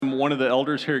one of the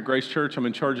elders here at Grace Church. I'm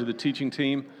in charge of the teaching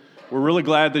team. We're really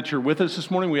glad that you're with us this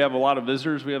morning. We have a lot of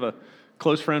visitors. We have a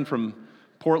close friend from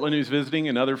Portland who's visiting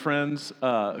and other friends who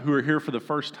are here for the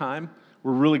first time.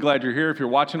 We're really glad you're here. If you're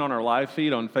watching on our live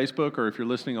feed on Facebook or if you're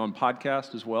listening on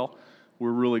podcast as well, we're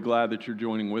really glad that you're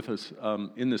joining with us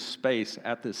in this space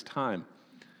at this time.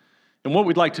 And what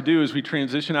we'd like to do as we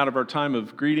transition out of our time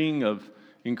of greeting, of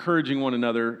encouraging one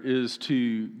another, is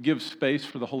to give space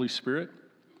for the Holy Spirit.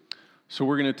 So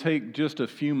we're going to take just a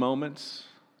few moments,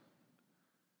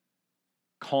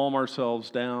 calm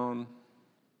ourselves down,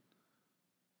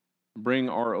 bring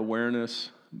our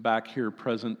awareness back here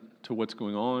present to what's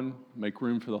going on, make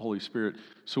room for the Holy Spirit.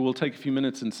 So we'll take a few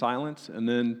minutes in silence, and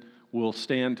then we'll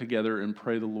stand together and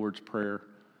pray the Lord's Prayer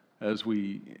as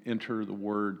we enter the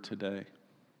Word today.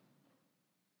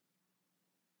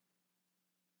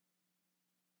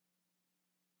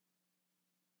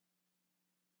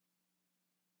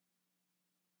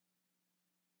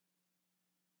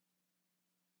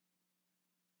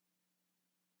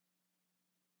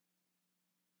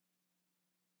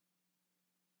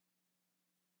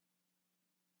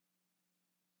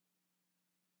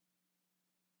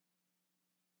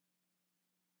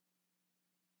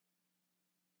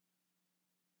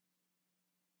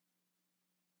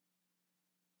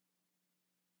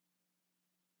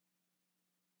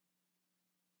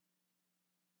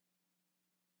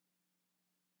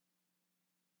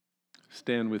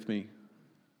 Stand with me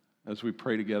as we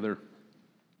pray together.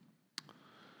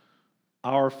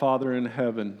 Our Father in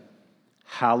heaven,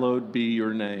 hallowed be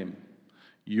your name.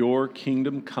 Your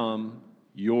kingdom come,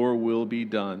 your will be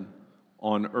done,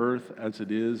 on earth as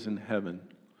it is in heaven.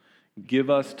 Give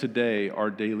us today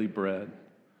our daily bread.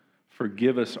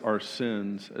 Forgive us our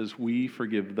sins as we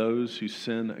forgive those who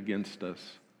sin against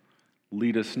us.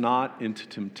 Lead us not into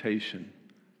temptation,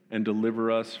 and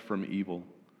deliver us from evil.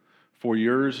 For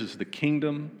yours is the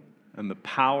kingdom and the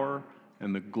power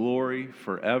and the glory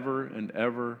forever and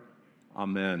ever.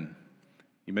 Amen.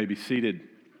 You may be seated.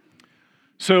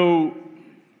 So,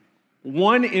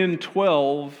 1 in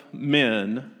 12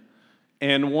 men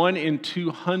and 1 in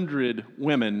 200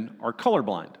 women are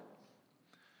colorblind.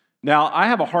 Now, I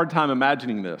have a hard time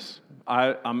imagining this.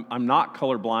 I'm not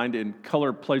colorblind, and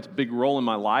color plays a big role in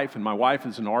my life, and my wife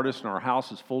is an artist, and our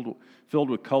house is filled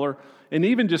with color. And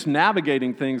even just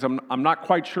navigating things, I'm not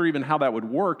quite sure even how that would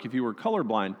work if you were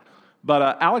colorblind.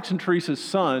 But Alex and Teresa's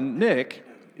son, Nick,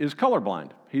 is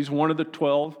colorblind. He's one of the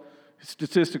 12.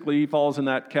 Statistically, he falls in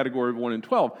that category of 1 in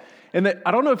 12. And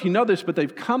I don't know if you know this, but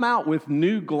they've come out with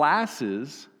new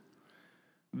glasses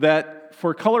that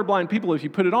for colorblind people, if you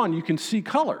put it on, you can see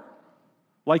color.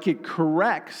 Like it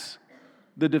corrects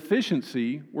the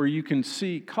deficiency where you can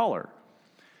see color.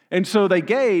 And so they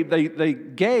gave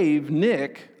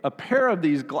Nick a pair of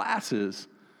these glasses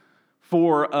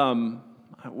for,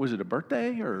 was it a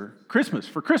birthday or Christmas?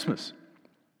 For Christmas.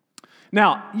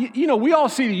 Now, you know, we all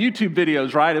see the YouTube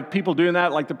videos, right, of people doing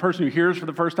that, like the person who hears for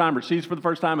the first time or sees for the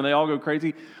first time and they all go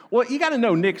crazy. Well, you got to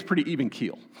know Nick's pretty even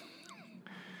keel.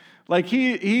 Like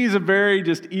he's a very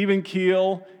just even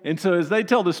keel. And so as they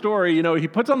tell the story, you know, he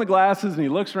puts on the glasses and he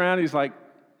looks around and he's like,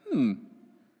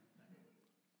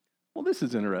 well, this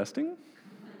is interesting.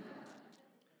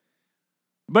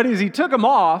 But as he took them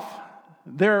off,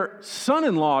 their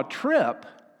son-in-law, Trip,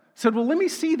 said, well, let me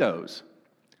see those.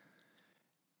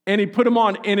 And he put them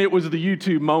on, and it was the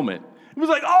YouTube moment. It was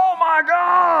like, oh my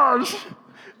gosh,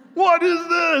 what is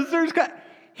this?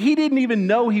 He didn't even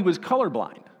know he was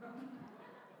colorblind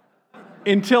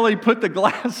until he put the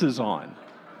glasses on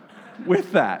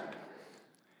with that.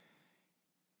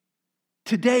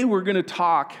 Today we're going to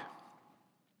talk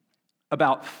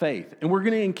about faith, and we're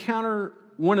going to encounter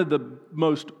one of the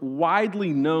most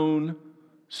widely known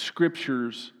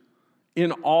scriptures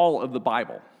in all of the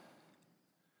Bible.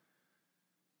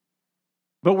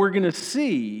 But we're going to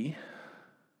see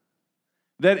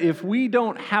that if we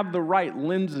don't have the right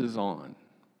lenses on,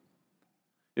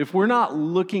 if we're not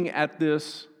looking at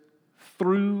this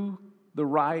through the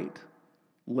right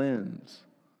lens,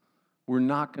 we're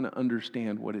not going to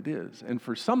understand what it is. And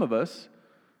for some of us,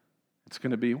 it's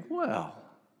going to be, well,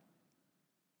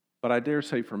 but I dare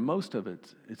say for most of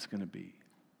it, it's going to be,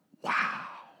 wow.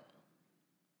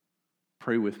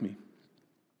 Pray with me.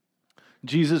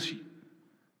 Jesus,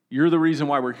 you're the reason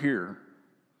why we're here.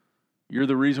 You're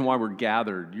the reason why we're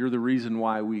gathered. You're the reason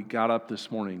why we got up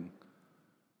this morning.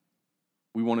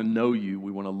 We want to know you.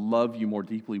 We want to love you more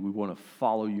deeply. We want to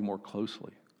follow you more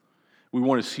closely. We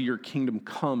want to see your kingdom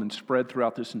come and spread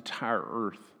throughout this entire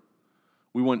earth.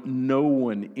 We want no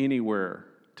one anywhere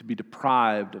to be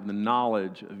deprived of the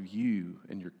knowledge of you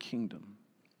and your kingdom.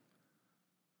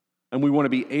 And we want to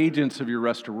be agents of your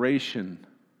restoration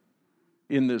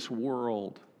in this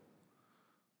world.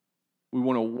 We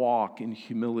want to walk in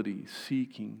humility,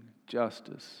 seeking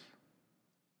justice.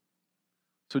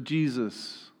 So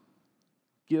Jesus,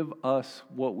 give us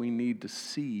what we need to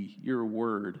see your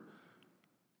word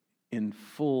in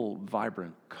full,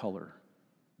 vibrant color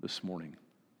this morning.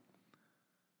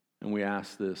 And we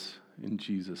ask this in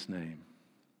Jesus' name.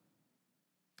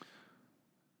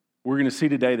 We're going to see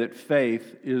today that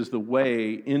faith is the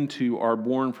way into our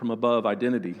born from above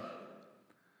identity.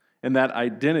 And that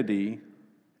identity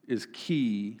is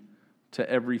key to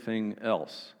everything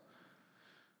else.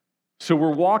 So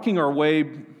we're walking our way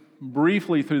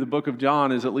briefly through the book of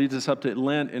John as it leads us up to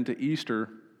Lent and to Easter.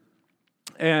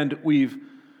 And we've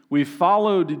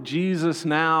followed Jesus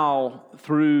now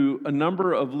through a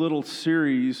number of little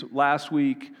series last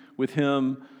week with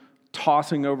him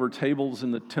tossing over tables in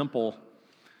the temple.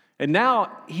 And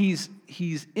now he's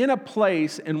in a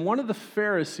place, and one of the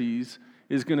Pharisees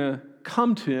is going to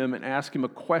come to him and ask him a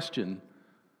question.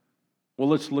 Well,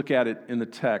 let's look at it in the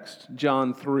text.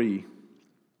 John 3.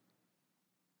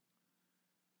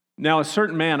 Now a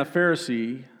certain man, a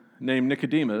Pharisee named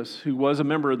Nicodemus, who was a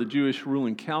member of the Jewish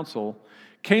ruling council,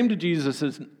 came to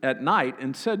Jesus at night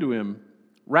and said to him,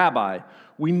 "Rabbi,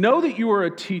 we know that you are a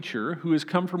teacher who has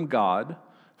come from God,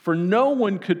 for no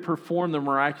one could perform the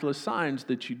miraculous signs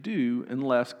that you do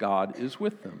unless God is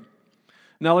with them."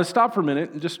 Now let's stop for a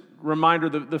minute and just reminder,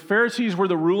 the Pharisees were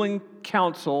the ruling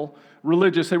council,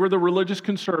 religious. They were the religious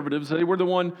conservatives. They were the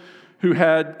one who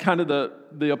had kind of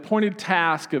the appointed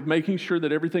task of making sure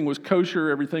that everything was kosher,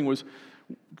 everything was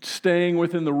staying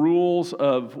within the rules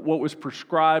of what was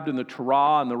prescribed in the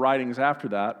Torah and the writings after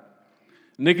that.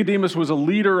 Nicodemus was a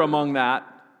leader among that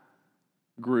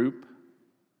group,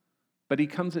 but he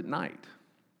comes at night.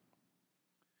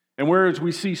 And whereas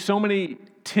we see so many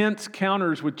tense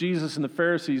counters with Jesus and the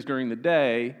Pharisees during the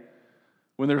day,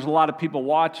 when there's a lot of people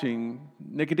watching,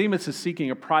 Nicodemus is seeking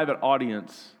a private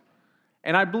audience,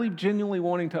 and I believe genuinely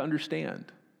wanting to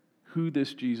understand who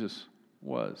this Jesus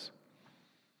was.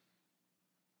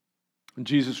 And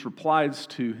Jesus replies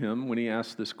to him when he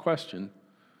asks this question.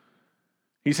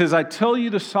 He says, "I tell you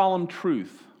the solemn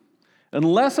truth.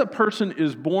 Unless a person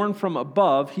is born from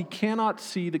above, he cannot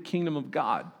see the kingdom of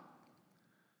God."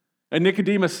 And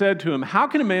Nicodemus said to him, "How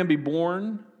can a man be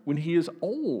born when he is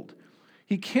old?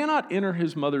 He cannot enter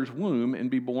his mother's womb and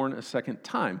be born a second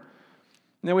time."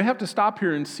 Now we have to stop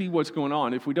here and see what's going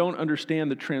on. If we don't understand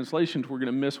the translations, we're going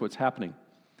to miss what's happening.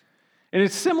 And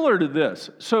it's similar to this.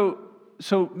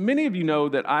 So many of you know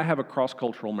that I have a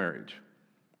cross-cultural marriage.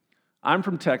 I'm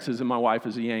from Texas and my wife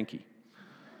is a Yankee.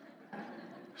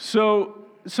 So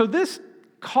this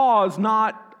caused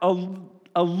not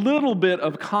a little bit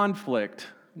of conflict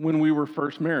when we were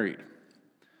first married,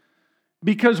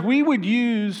 because we would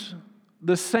use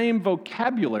the same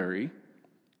vocabulary,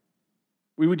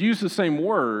 we would use the same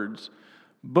words,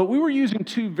 but we were using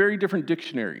two very different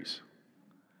dictionaries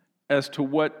as to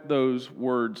what those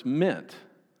words meant.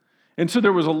 And so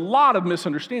there was a lot of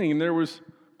misunderstanding, and there was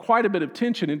quite a bit of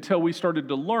tension until we started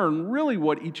to learn really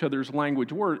what each other's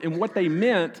language were and what they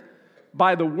meant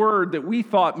by the word that we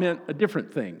thought meant a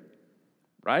different thing,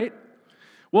 right?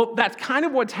 Well, that's kind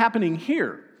of what's happening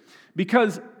here,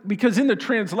 because in the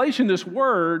translation, this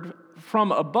word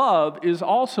from above is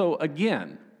also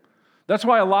again. That's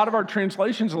why a lot of the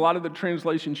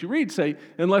translations you read say,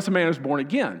 "unless a man is born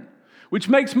again," which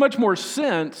makes much more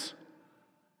sense,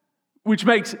 which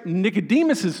makes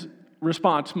Nicodemus's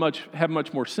response have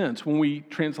much more sense when we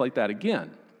translate that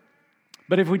again.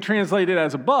 But if we translate it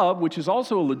as above, which is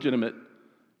also a legitimate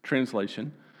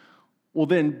translation, well,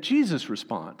 then Jesus'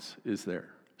 response is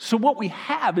there. So what we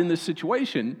have in this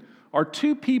situation are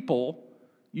two people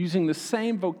using the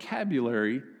same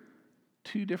vocabulary,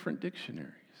 two different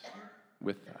dictionaries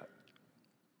with that.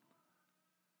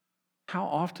 How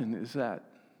often is that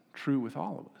true with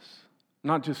all of us?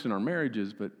 Not just in our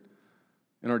marriages, but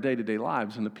in our day-to-day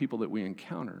lives and the people that we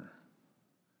encounter.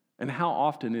 And how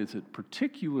often is it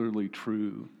particularly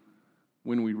true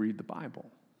when we read the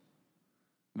Bible?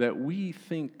 That we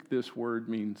think this word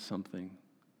means something,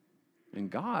 and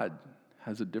God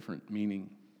has a different meaning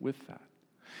with that.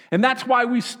 And that's why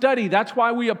we study, that's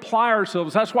why we apply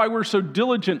ourselves, that's why we're so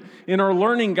diligent in our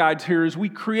learning guides here as we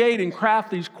create and craft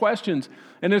these questions,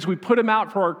 and as we put them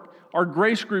out for our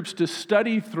grace groups to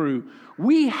study through.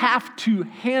 We have to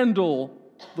handle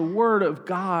the Word of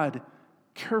God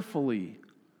carefully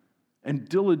and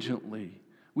diligently.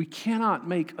 We cannot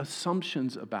make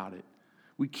assumptions about it.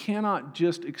 We cannot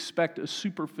just expect a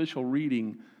superficial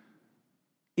reading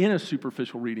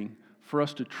for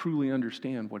us to truly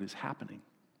understand what is happening.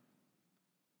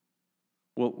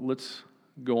 Well, let's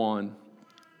go on.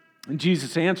 And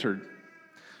Jesus answered,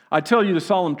 I tell you the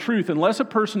solemn truth, unless a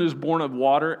person is born of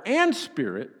water and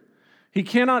spirit, he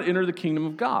cannot enter the kingdom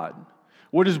of God.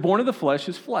 What is born of the flesh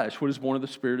is flesh. What is born of the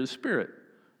spirit is spirit.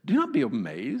 Do not be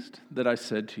amazed that I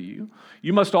said to you,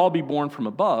 you must all be born from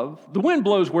above. The wind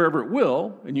blows wherever it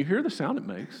will, and you hear the sound it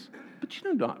makes, but you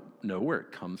do not know where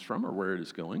it comes from or where it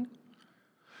is going.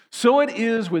 So it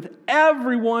is with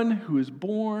everyone who is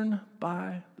born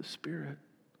by the Spirit.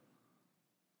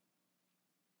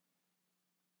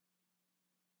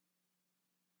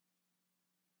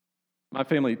 My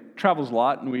family travels a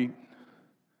lot, and we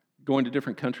go into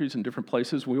different countries and different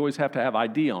places. We always have to have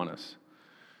ID on us.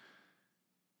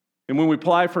 And when we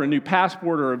apply for a new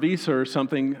passport or a visa or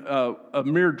something, a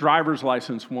mere driver's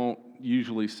license won't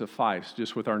usually suffice,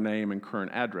 just with our name and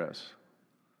current address.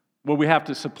 What we have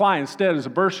to supply instead is a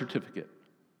birth certificate.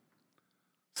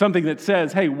 Something that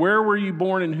says, hey, where were you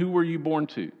born and who were you born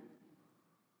to?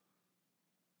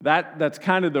 That's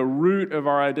kind of the root of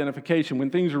our identification.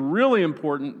 When things are really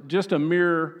important, just a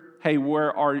mere, hey,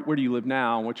 where do you live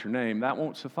now and what's your name, that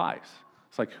won't suffice.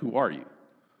 It's like, who are you?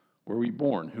 Where were you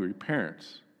born? Who are your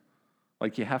parents?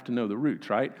 Like, you have to know the roots,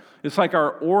 right? It's like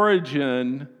our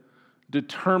origin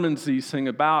determines these things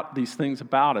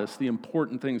about us, the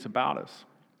important things about us.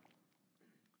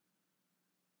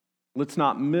 Let's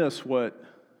not miss what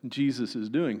Jesus is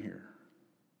doing here.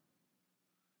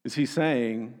 Is he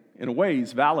saying, in a way,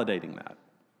 he's validating that.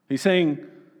 He's saying,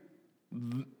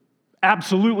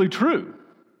 absolutely true.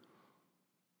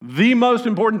 The most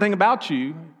important thing about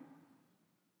you,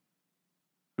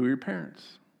 who are your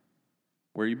parents?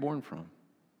 Where are you born from?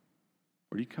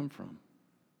 Where do you come from?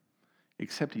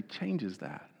 Except he changes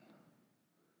that.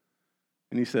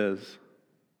 And he says,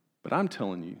 but I'm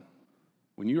telling you,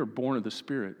 when you are born of the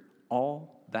Spirit,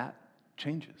 all that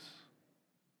changes.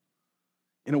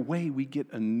 In a way, we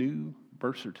get a new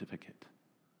birth certificate.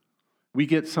 We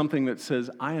get something that says,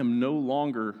 I am no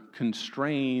longer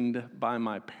constrained by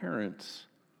my parents,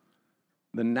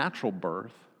 the natural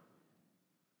birth,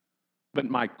 but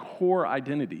my core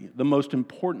identity, the most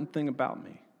important thing about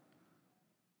me,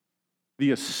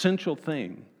 the essential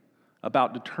thing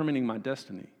about determining my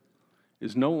destiny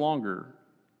is no longer,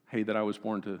 hey, that I was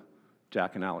born to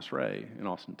Jack and Alice Ray in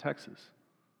Austin, Texas,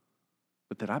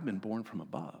 but that I've been born from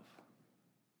above,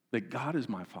 that God is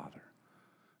my Father,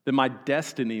 that my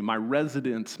destiny, my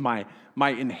residence, my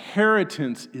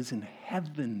inheritance is in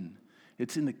heaven.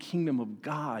 It's in the kingdom of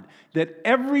God, that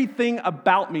everything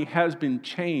about me has been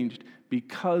changed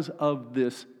because of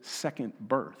this second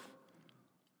birth,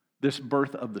 this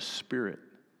birth of the Spirit,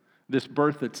 this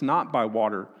birth that's not by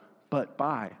water, but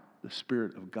by the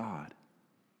Spirit of God.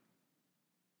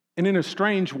 And in a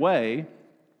strange way,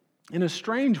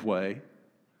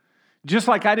 just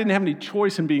like I didn't have any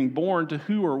choice in being born to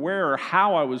who or where or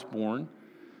how I was born,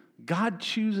 God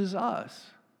chooses us.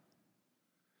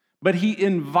 But he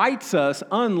invites us,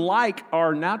 unlike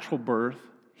our natural birth,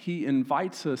 he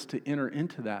invites us to enter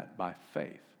into that by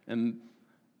faith. And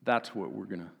that's what we're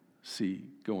going to see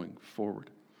going forward.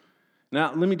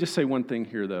 Now, let me just say one thing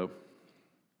here, though.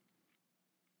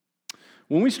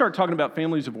 When we start talking about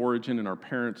families of origin and our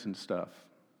parents and stuff,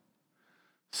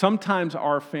 sometimes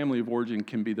our family of origin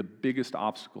can be the biggest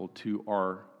obstacle to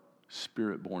our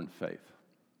Spirit-born faith.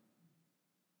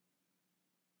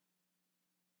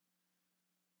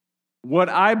 What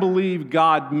I believe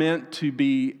God meant to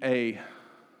be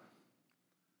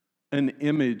an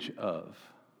image of,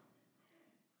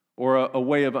 or a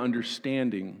way of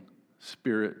understanding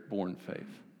Spirit-born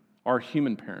faith, our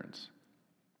human parents.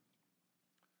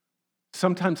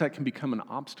 Sometimes that can become an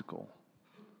obstacle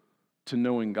to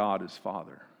knowing God as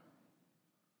Father.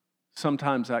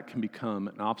 Sometimes that can become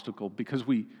an obstacle because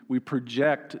we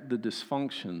project the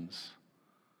dysfunctions,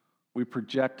 we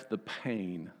project the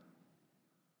pain,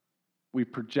 we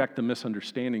project the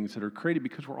misunderstandings that are created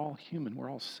because we're all human, we're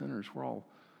all sinners,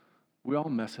 we all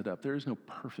mess it up. There is no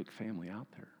perfect family out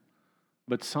there.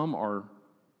 But some are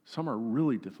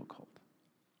really difficult.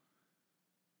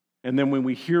 And then when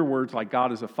we hear words like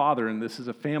God is a father and this is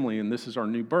a family and this is our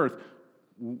new birth,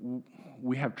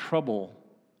 we have trouble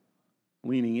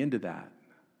leaning into that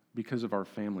because of our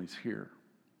families here.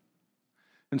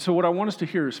 And so what I want us to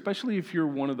hear, especially if you're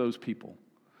one of those people,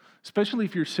 especially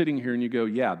if you're sitting here and you go,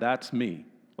 yeah, that's me.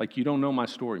 Like, you don't know my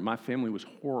story. My family was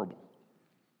horrible.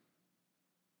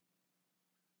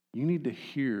 You need to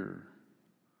hear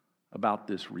about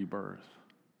this rebirth.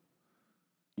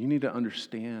 You need to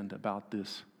understand about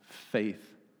this faith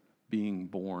being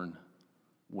born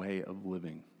way of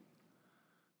living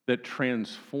that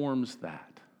transforms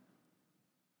that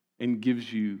and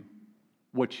gives you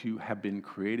what you have been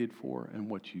created for and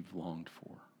what you've longed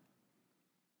for.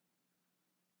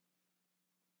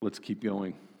 Let's keep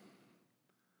going.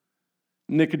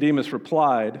 Nicodemus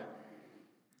replied,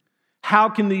 "How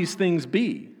can these things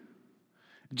be?"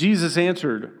 Jesus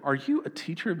answered, "Are you a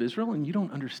teacher of Israel and you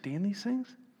don't understand these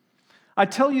things? I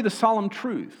tell you the solemn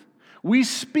truth. We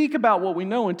speak about what we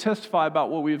know and testify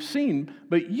about what we have seen,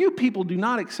 but you people do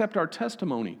not accept our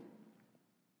testimony.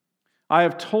 I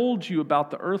have told you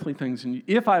about the earthly things, and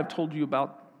if I have told you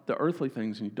about the earthly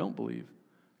things and you don't believe,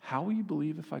 how will you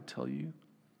believe if I tell you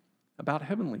about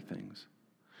heavenly things?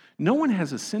 No one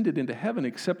has ascended into heaven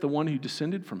except the one who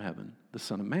descended from heaven, the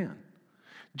Son of Man.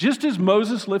 Just as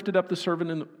Moses lifted up the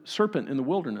serpent in the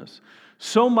wilderness,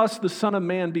 so must the Son of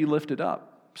Man be lifted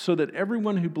up, so that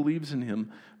everyone who believes in him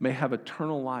may have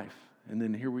eternal life." And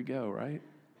then here we go, right?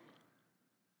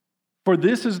 "For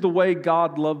this is the way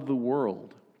God loved the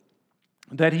world,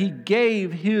 that he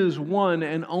gave his one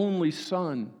and only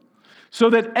Son, so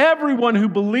that everyone who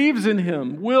believes in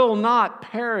him will not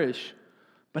perish,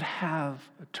 but have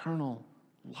eternal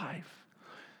life."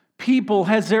 People,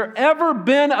 has there ever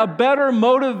been a better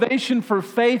motivation for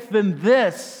faith than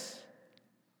this?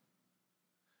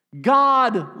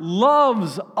 God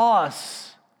loves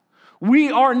us.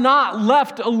 We are not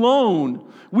left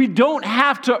alone. We don't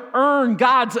have to earn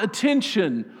God's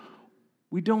attention.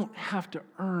 We don't have to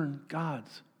earn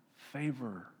God's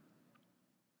favor.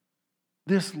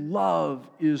 This love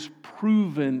is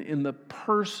proven in the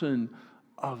person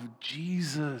of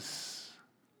Jesus.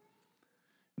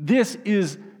 This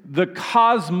is the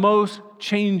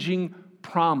cosmos-changing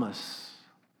promise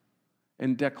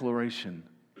and declaration.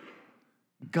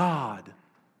 God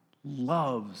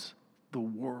loves the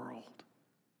world.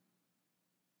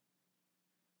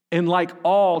 And like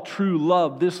all true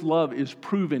love, this love is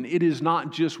proven. It is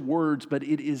not just words, but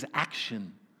it is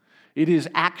action. It is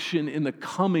action in the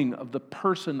coming of the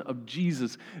person of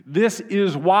Jesus. This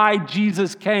is why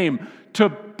Jesus came, to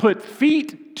put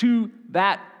feet to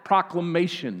that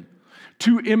proclamation,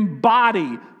 to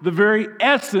embody the very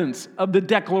essence of the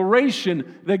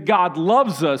declaration that God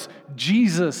loves us.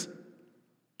 Jesus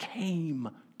came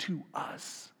to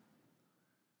us,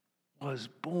 was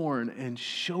born, and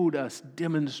showed us,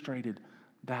 demonstrated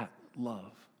that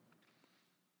love.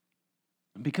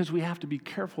 Because we have to be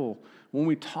careful when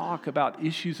we talk about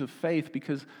issues of faith,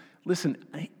 because, listen,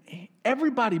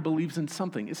 everybody believes in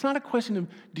something. It's not a question of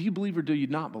do you believe or do you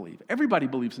not believe. Everybody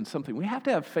believes in something. We have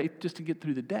to have faith just to get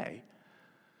through the day.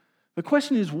 The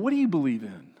question is, what do you believe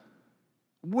in?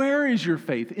 Where is your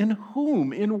faith? In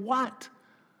whom? In what?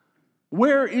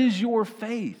 Where is your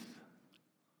faith?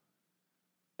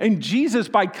 And Jesus,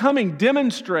 by coming,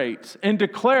 demonstrates and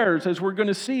declares, as we're going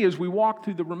to see as we walk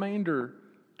through the remainder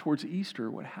towards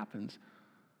Easter, what happens,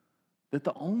 that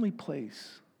the only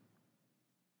place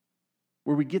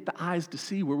where we get the eyes to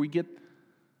see, where we get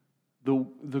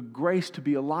the grace to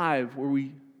be alive, where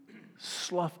we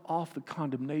slough off the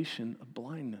condemnation of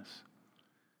blindness,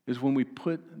 is when we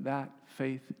put that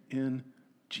faith in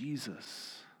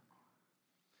Jesus.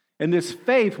 And this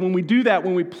faith, when we do that,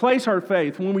 when we place our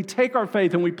faith, when we take our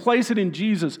faith and we place it in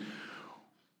Jesus,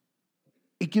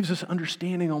 it gives us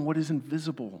understanding on what is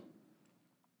invisible.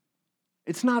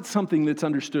 It's not something that's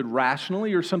understood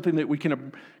rationally or something that we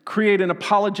can create an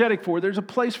apologetic for. There's a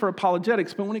place for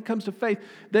apologetics, but when it comes to faith,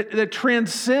 that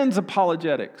transcends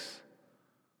apologetics.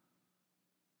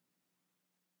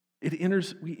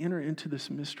 We enter into this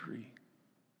mystery.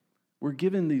 We're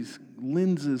given these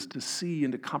lenses to see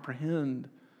and to comprehend.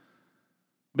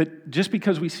 But just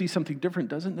because we see something different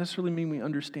doesn't necessarily mean we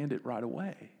understand it right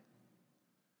away.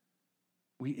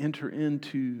 We enter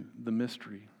into the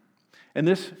mystery. And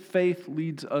this faith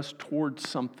leads us towards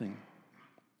something.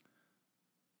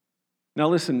 Now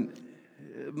listen,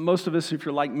 most of us, if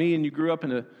you're like me and you grew up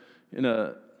in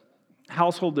a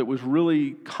household that was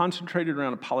really concentrated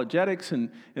around apologetics and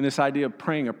this idea of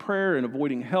praying a prayer and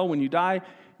avoiding hell when you die,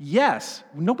 yes,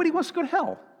 nobody wants to go to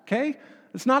hell, okay?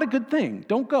 It's not a good thing.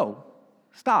 Don't go.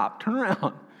 Stop. Turn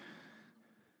around.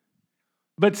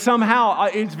 But somehow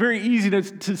it's very easy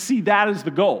to see that as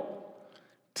the goal.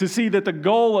 To see that the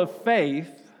goal of faith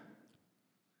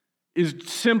is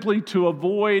simply to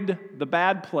avoid the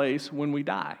bad place when we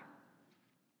die.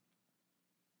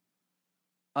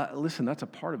 Listen, that's a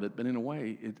part of it, but in a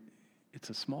way, it's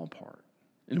a small part,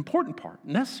 an important part,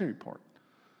 necessary part.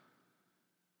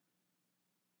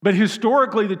 But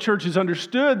historically, the church has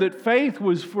understood that faith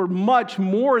was for much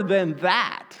more than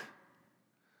that.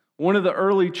 One of the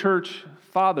early church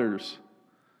fathers,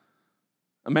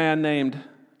 a man named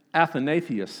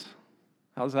Athanasius.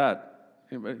 How's that?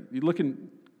 Anybody? You looking,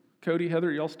 Cody,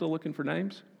 Heather, y'all still looking for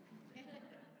names?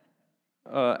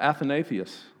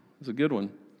 Athanasius is a good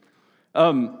one.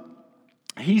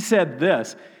 He said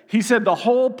this. He said the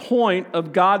whole point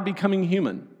of God becoming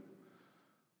human,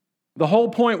 the whole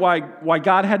point why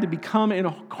God had to become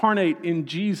incarnate in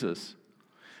Jesus,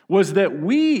 was that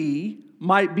we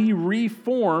might be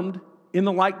reformed in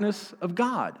the likeness of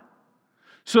God,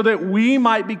 so that we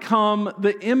might become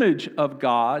the image of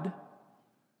God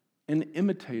and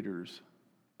imitators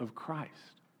of Christ.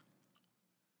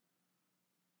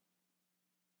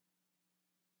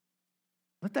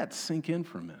 Let that sink in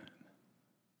for a minute.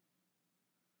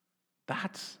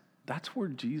 That's where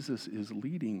Jesus is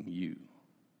leading you.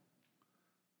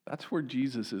 That's where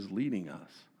Jesus is leading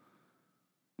us.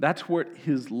 That's what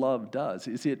his love does,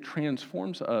 is it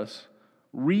transforms us,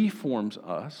 reforms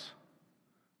us,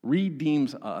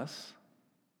 redeems us,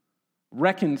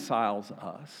 reconciles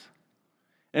us,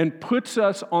 and puts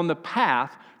us on the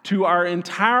path to our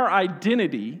entire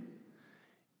identity,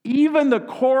 even the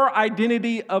core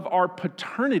identity of our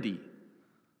paternity,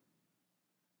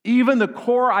 even the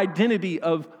core identity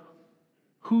of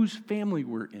whose family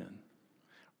we're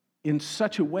in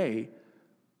such a way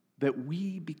that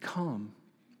we become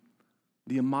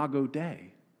the imago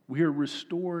Dei. We are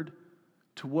restored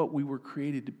to what we were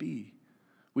created to be,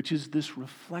 which is this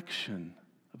reflection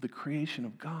of the creation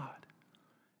of God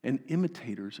and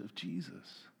imitators of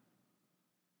Jesus.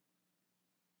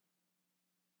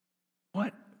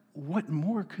 What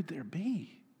more could there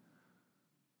be?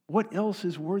 What else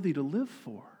is worthy to live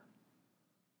for?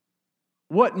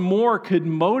 What more could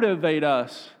motivate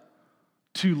us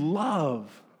to love,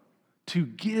 to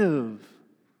give,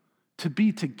 to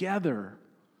be together?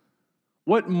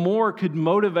 What more could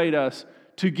motivate us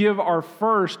to give our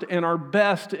first and our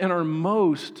best and our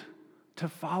most to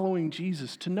following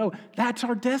Jesus, to know that's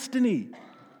our destiny?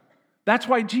 That's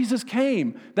why Jesus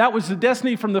came. That was the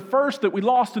destiny from the first that we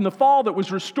lost in the fall, that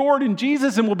was restored in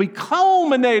Jesus and will be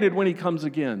culminated when he comes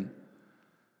again.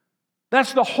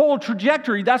 That's the whole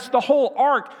trajectory. That's the whole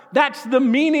arc. That's the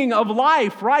meaning of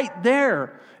life right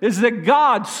there, is that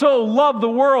God so loved the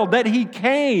world that he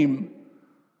came,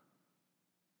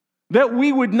 that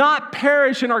we would not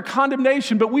perish in our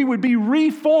condemnation, but we would be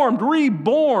reformed,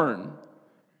 reborn,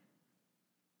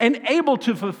 and able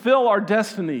to fulfill our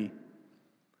destiny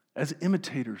as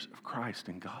imitators of Christ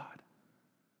and God.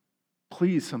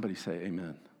 Please, somebody say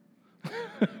amen.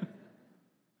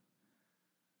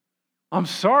 I'm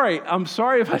sorry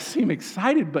if I seem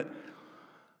excited, but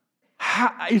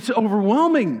it's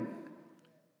overwhelming.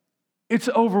 It's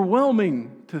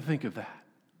overwhelming to think of that.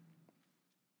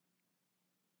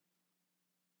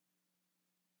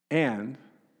 And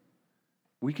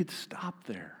we could stop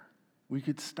there. We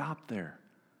could stop there.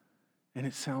 And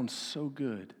it sounds so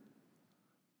good.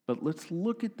 But let's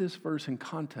look at this verse in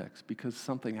context, because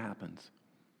something happens.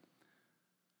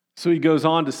 So he goes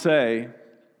on to say,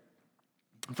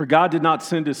 "For God did not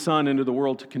send his Son into the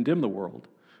world to condemn the world,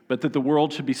 but that the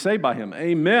world should be saved by him."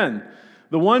 Amen.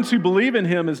 The one who believes in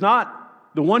him is not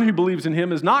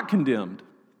condemned.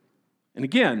 And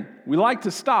again, we like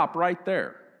to stop right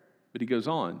there. But he goes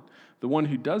on, "The one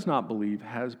who does not believe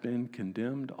has been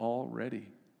condemned already,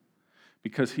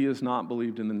 because he has not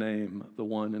believed in the name of the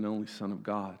one and only Son of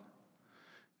God.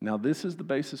 Now this is the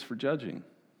basis for judging,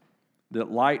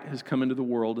 that light has come into the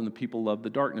world and the people love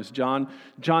the darkness."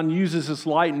 John uses this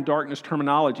light and darkness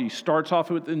terminology. He starts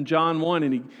off with in John 1,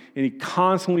 and he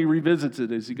constantly revisits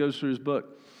it as he goes through his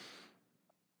book.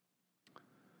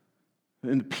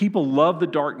 And the people love the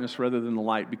darkness rather than the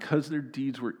light, because their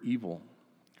deeds were evil.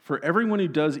 For everyone who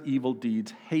does evil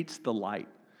deeds hates the light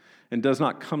and does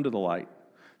not come to the light,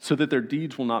 so that their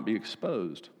deeds will not be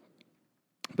exposed.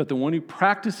 But the one who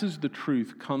practices the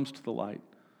truth comes to the light,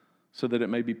 so that it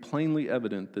may be plainly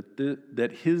evident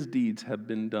that his deeds have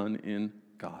been done in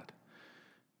God.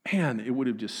 Man, it would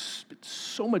have just been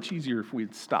so much easier if we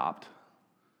had stopped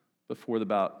before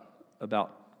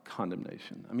about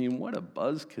condemnation. I mean, what a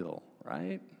buzzkill,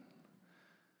 right?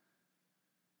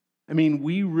 I mean,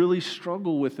 we really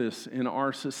struggle with this in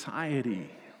our society.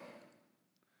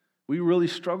 We really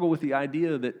struggle with the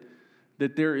idea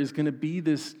that there is going to be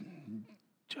this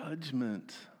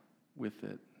judgment with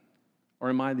it. Or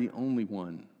am I the only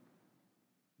one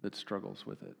that struggles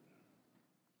with it?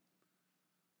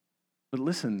 But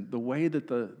listen, the way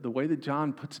that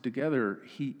John puts it together,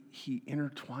 he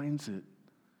intertwines it.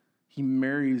 He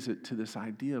marries it to this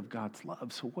idea of God's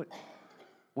love. So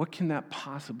what can that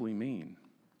possibly mean?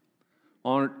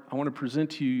 I want to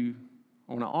present to you,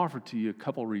 I want to offer to you a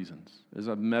couple reasons as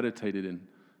I've meditated and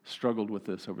struggled with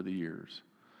this over the years.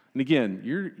 And again,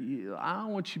 I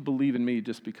don't want you to believe in me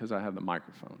just because I have the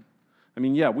microphone. I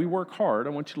mean, yeah, we work hard.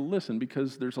 I want you to listen,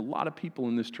 because there's a lot of people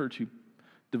in this church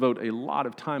devote a lot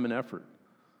of time and effort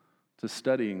to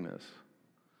studying this.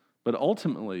 But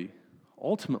ultimately,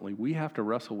 we have to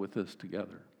wrestle with this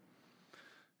together.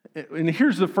 And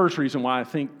here's the first reason why I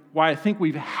think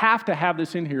we have to have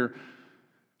this in here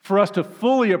for us to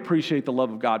fully appreciate the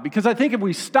love of God. Because I think if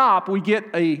we stop, we get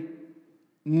a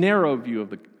narrow view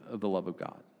of the love of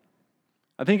God.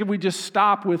 I think if we just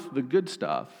stop with the good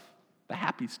stuff, the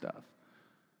happy stuff,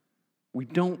 we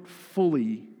don't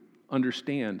fully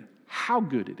understand how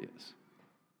good it is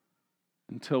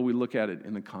until we look at it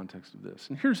in the context of this.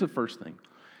 And here's the first thing.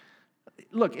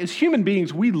 Look, as human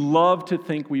beings, we love to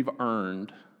think we've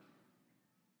earned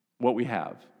what we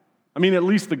have. I mean, at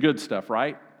least the good stuff,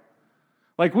 right?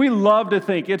 Like, we love to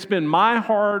think it's been my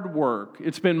hard work,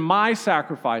 it's been my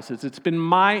sacrifices, it's been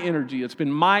my energy, it's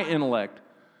been my intellect.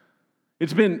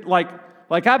 It's been like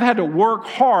I've had to work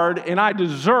hard and I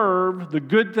deserve the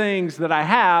good things that I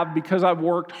have because I've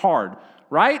worked hard,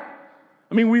 right?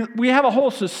 I mean, we have a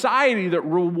whole society that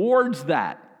rewards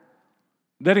that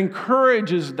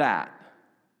encourages that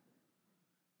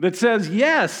says,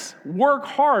 yes, work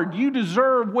hard. You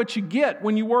deserve what you get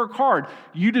when you work hard.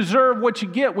 You deserve what you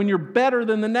get when you're better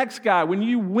than the next guy. When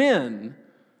you win,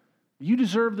 you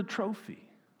deserve the trophy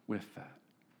with that.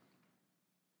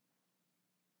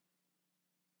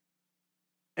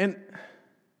 And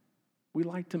we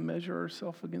like to measure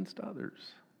ourselves against others.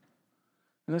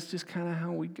 And that's just kind of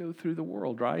how we go through the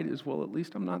world, right? Is, well, at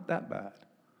least I'm not that bad.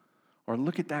 Or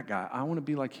look at that guy. I want to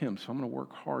be like him, so I'm going to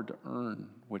work hard to earn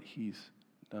what he's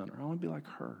done. Or I want to be like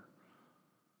her.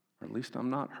 Or at least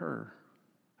I'm not her.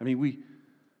 I mean,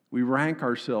 we rank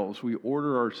ourselves. We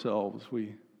order ourselves.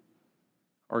 We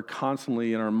are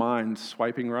constantly in our minds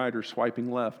swiping right or swiping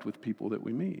left with people that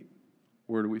we meet.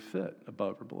 Where do we fit,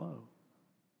 above or below?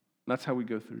 And that's how we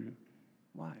go through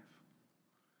life.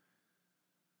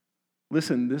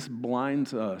 Listen, this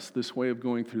blinds us, this way of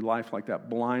going through life like that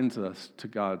blinds us to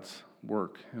God's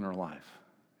work in our life.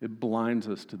 It blinds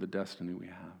us to the destiny we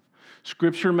have.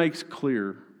 Scripture makes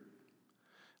clear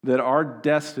that our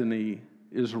destiny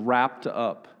is wrapped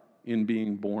up in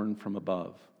being born from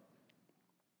above.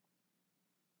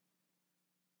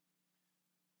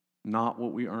 Not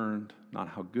what we earned, not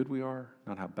how good we are,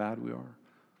 not how bad we are,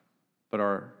 but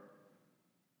our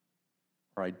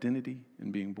identity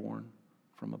in being born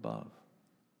from above.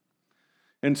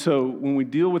 And so when we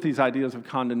deal with these ideas of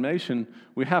condemnation,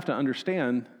 we have to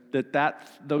understand that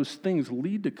those things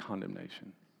lead to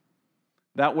condemnation.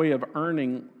 That way of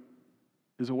earning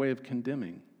is a way of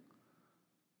condemning.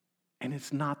 And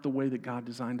it's not the way that God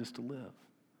designed us to live.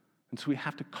 And so we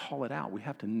have to call it out. We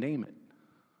have to name it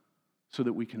so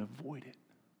that we can avoid it,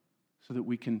 so that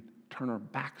we can turn our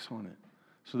backs on it,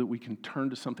 so that we can turn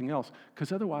to something else.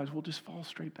 Because otherwise, we'll just fall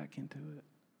straight back into it.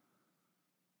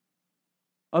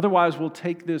 Otherwise, we'll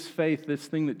take this faith, this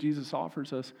thing that Jesus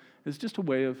offers us, as just a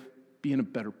way of being a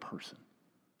better person.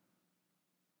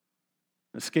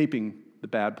 Escaping the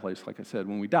bad place, like I said,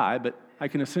 when we die, but I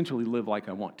can essentially live like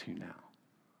I want to now.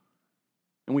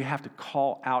 And we have to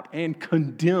call out and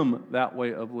condemn that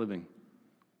way of living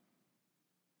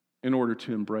in order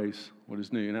to embrace what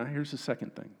is new. Now, here's the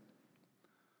second thing.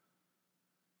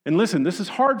 And listen, this is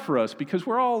hard for us because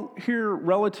we're all here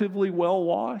relatively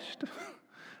well-washed,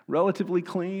 relatively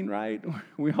clean, right?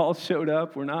 We all showed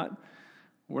up. We're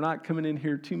not coming in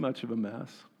here too much of a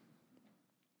mess.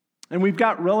 And we've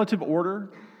got relative order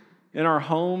in our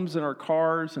homes, in our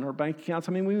cars, in our bank accounts.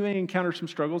 I mean, we may encounter some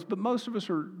struggles, but most of us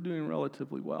are doing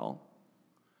relatively well.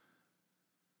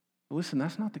 But listen,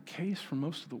 that's not the case for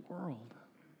most of the world,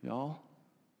 y'all.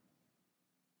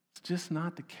 It's just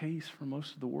not the case for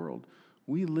most of the world.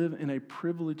 We live in a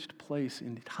privileged place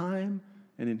in time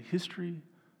and in history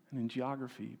and in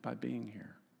geography by being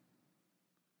here.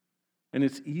 And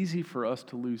it's easy for us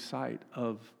to lose sight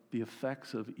of the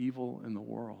effects of evil in the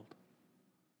world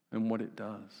and what it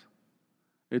does.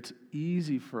 It's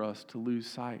easy for us to lose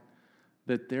sight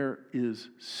that there is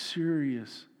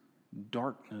serious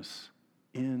darkness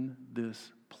in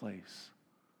this place,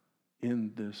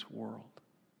 in this world.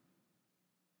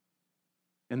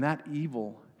 And that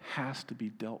evil has to be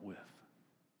dealt with.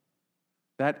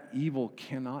 That evil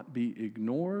cannot be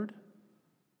ignored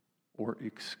or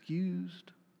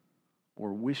excused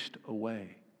or wished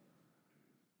away.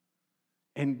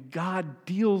 And God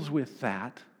deals with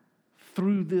that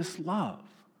through this love.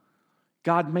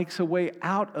 God makes a way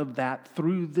out of that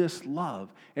through this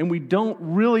love. And we don't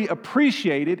really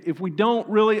appreciate it if we don't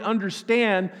really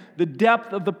understand the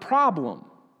depth of the problem.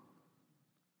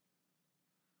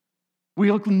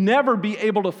 We'll never be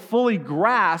able to fully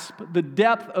grasp the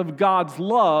depth of God's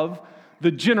love,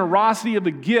 the generosity of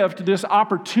the gift, this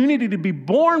opportunity to be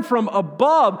born from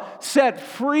above, set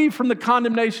free from the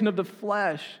condemnation of the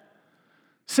flesh,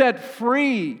 set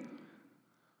free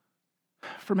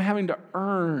from having to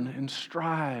earn and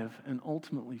strive and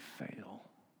ultimately fail,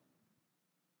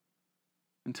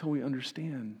 until we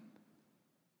understand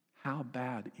how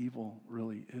bad evil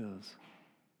really is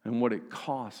and what it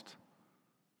cost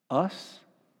us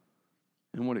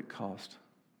and what it cost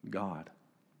God.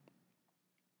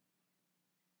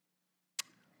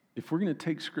 If we're going to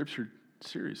take Scripture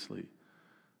seriously,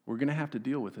 we're going to have to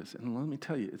deal with this. And let me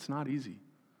tell you, it's not easy.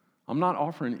 I'm not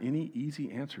offering any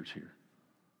easy answers here.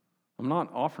 I'm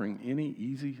not offering any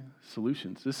easy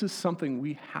solutions. This is something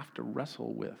we have to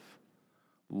wrestle with.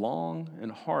 Long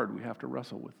and hard, we have to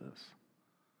wrestle with this.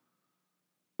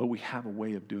 But we have a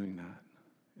way of doing that.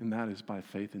 And that is by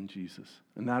faith in Jesus.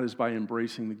 And that is by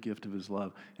embracing the gift of his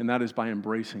love. And that is by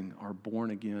embracing our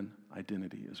born-again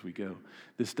identity as we go.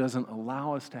 This doesn't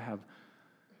allow us to have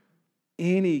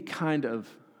any kind of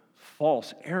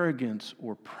false arrogance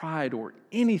or pride or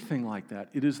anything like that.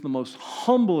 It is the most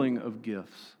humbling of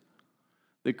gifts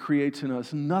that creates in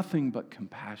us nothing but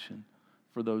compassion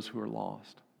for those who are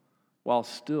lost, while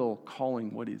still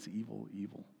calling what is evil,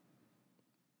 evil.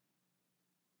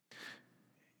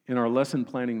 In our lesson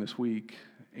planning this week,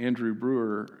 Andrew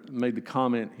Brewer made the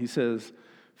comment, he says,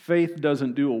 faith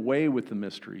doesn't do away with the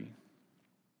mystery,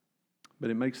 but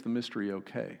it makes the mystery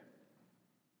okay.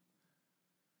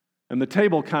 And the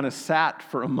table kind of sat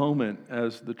for a moment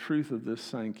as the truth of this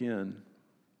sank in.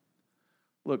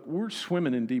 Look, we're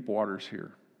swimming in deep waters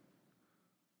here.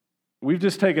 We've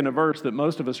just taken a verse that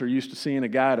most of us are used to seeing a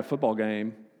guy at a football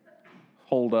game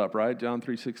hold up, right? John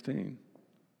 3:16.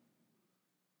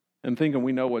 And thinking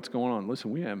we know what's going on.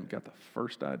 Listen, we haven't got the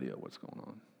first idea what's going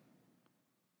on.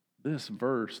 This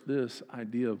verse, this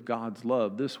idea of God's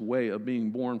love, this way of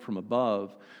being born from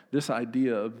above, this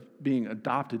idea of being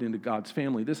adopted into God's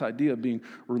family, this idea of being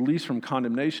released from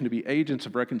condemnation to be agents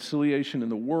of reconciliation in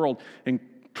the world and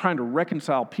trying to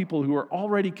reconcile people who are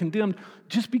already condemned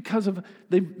just because of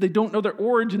they don't know their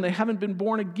origin, they haven't been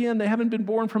born again, they haven't been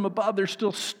born from above, they're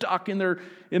still stuck in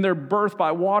their birth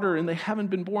by water, and they haven't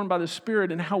been born by the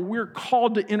Spirit, and how we're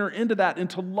called to enter into that and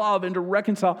to love and to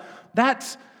reconcile.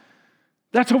 That's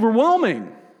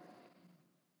overwhelming.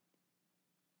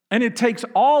 And it takes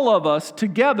all of us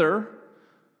together,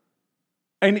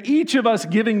 and each of us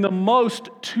giving the most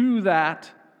to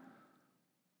that,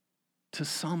 to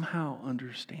somehow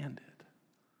understand it.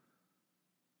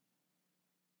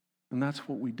 And that's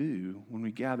what we do when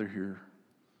we gather here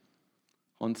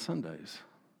on Sundays.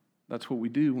 That's what we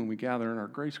do when we gather in our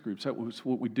grace groups. That's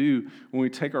what we do when we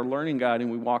take our learning guide and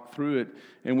we walk through it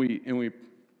and we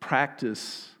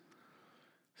practice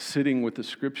sitting with the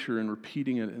Scripture and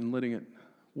repeating it and letting it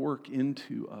work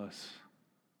into us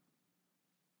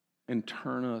and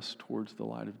turn us towards the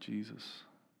light of Jesus.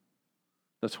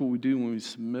 That's what we do when we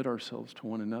submit ourselves to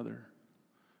one another.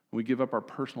 We give up our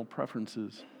personal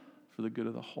preferences for the good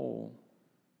of the whole.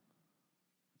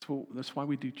 That's why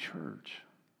we do church.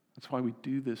 That's why we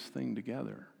do this thing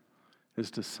together, is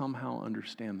to somehow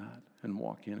understand that and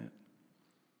walk in it.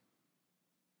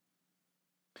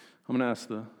 I'm going to ask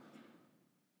the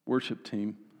worship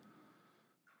team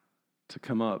to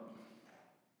come up.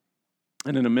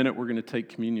 And in a minute, we're going to take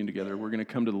communion together. We're going to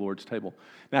come to the Lord's table.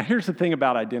 Now, here's the thing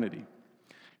about identity.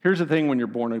 Here's the thing when you're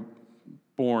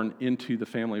born into the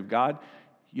family of God.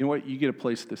 You know what? You get a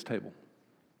place at this table.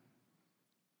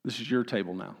 This is your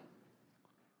table now.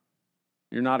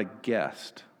 You're not a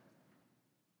guest.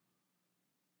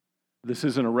 This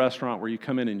isn't a restaurant where you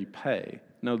come in and you pay.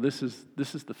 No, this is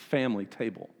the family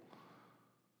table.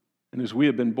 And as we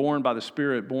have been born by the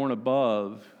Spirit, born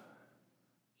above,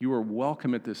 you are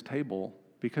welcome at this table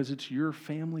because it's your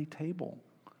family table.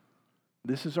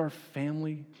 This is our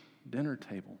family dinner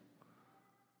table.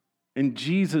 And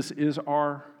Jesus is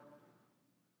our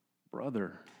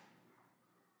brother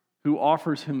who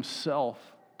offers himself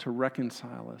to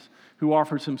reconcile us, who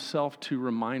offers himself to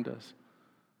remind us,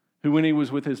 who when he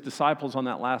was with his disciples on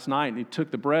that last night and he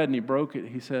took the bread and he broke it,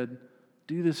 he said,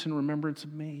 "Do this in remembrance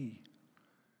of me.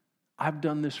 I've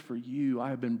done this for you. I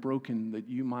have been broken that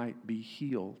you might be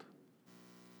healed."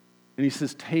 And he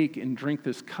says, "Take and drink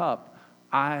this cup.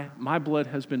 My blood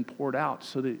has been poured out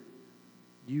so that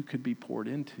you could be poured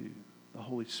into the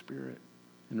Holy Spirit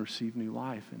and receive new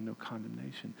life and no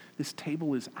condemnation." This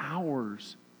table is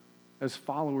ours as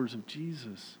followers of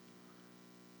Jesus.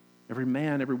 Every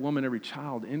man, every woman, every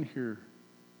child in here,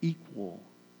 equal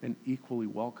and equally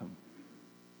welcome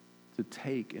to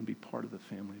take and be part of the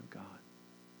family of God.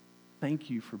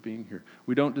 Thank you for being here.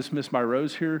 We don't dismiss my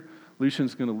rows here.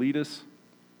 Lucian's going to lead us.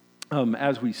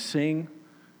 as we sing.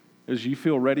 As you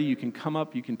feel ready, you can come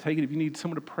up, you can take it. If you need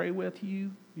someone to pray with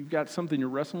you, you've got something you're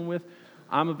wrestling with,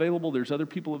 I'm available. There's other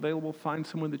people available. Find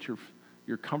someone that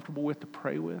you're comfortable with to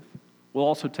pray with. We'll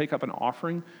also take up an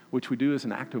offering, which we do as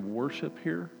an act of worship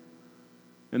here.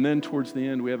 And then towards the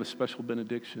end, we have a special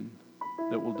benediction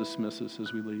that will dismiss us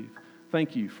as we leave.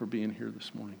 Thank you for being here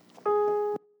this morning.